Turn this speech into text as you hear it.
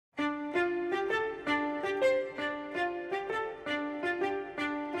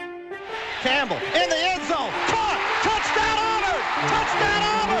Campbell in the end zone. Caught. Touchdown Auburn. Touchdown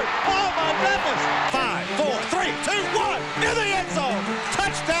Auburn. Oh my goodness. 5, 4, 3, 2, 1. In the end zone.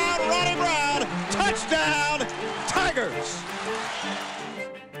 Touchdown Ronnie Brown. Touchdown Tigers.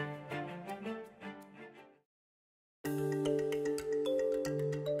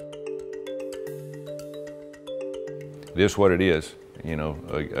 It is what it is. You know,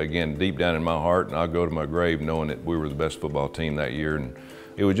 again, deep down in my heart, and I'll go to my grave knowing that we were the best football team that year. And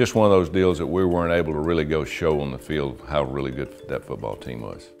it was just one of those deals that we weren't able to really go show on the field how really good that football team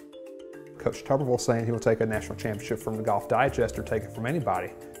was. Coach Tuberville saying he will take a national championship from the Golf Digest or take it from anybody.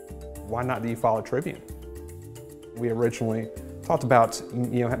 Why not the Eufaula Tribune? We originally talked about,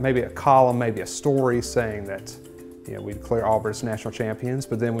 you know, maybe a column, maybe a story saying that, you know, we declare Auburn as national champions,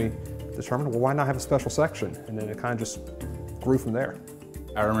 but then we determined, well, why not have a special section? And then it kind of just grew from there.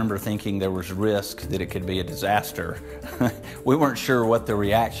 I remember thinking there was risk that it could be a disaster. We weren't sure what the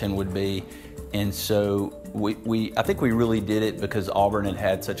reaction would be, and so I think we really did it because Auburn had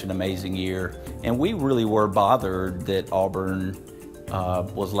had such an amazing year, and we really were bothered that Auburn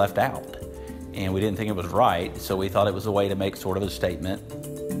was left out, and we didn't think it was right, so we thought it was a way to make sort of a statement.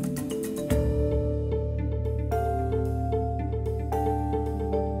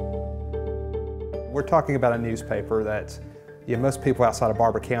 We're talking about a newspaper that, you know, most people outside of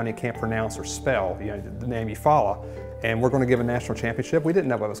Barber County can't pronounce or spell, you know, the name Eufaula, and we're going to give a national championship. We didn't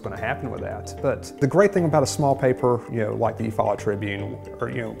know what was going to happen with that. But the great thing about a small paper, you know, like the Eufaula Tribune, or,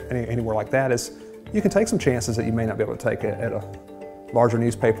 you know, anywhere like that, is you can take some chances that you may not be able to take at a larger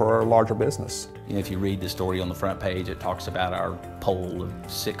newspaper or a larger business. You know, if you read the story on the front page, it talks about our poll of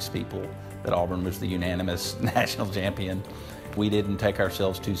 6 people that Auburn was the unanimous national champion. We didn't take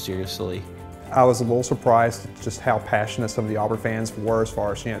ourselves too seriously. I was a little surprised at just how passionate some of the Auburn fans were as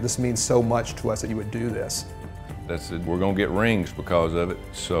far as, you know, this means so much to us that you would do this. That's it. We're going to get rings because of it.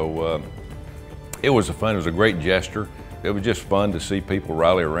 So it was a great gesture. It was just fun to see people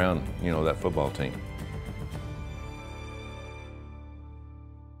rally around, you know, that football team.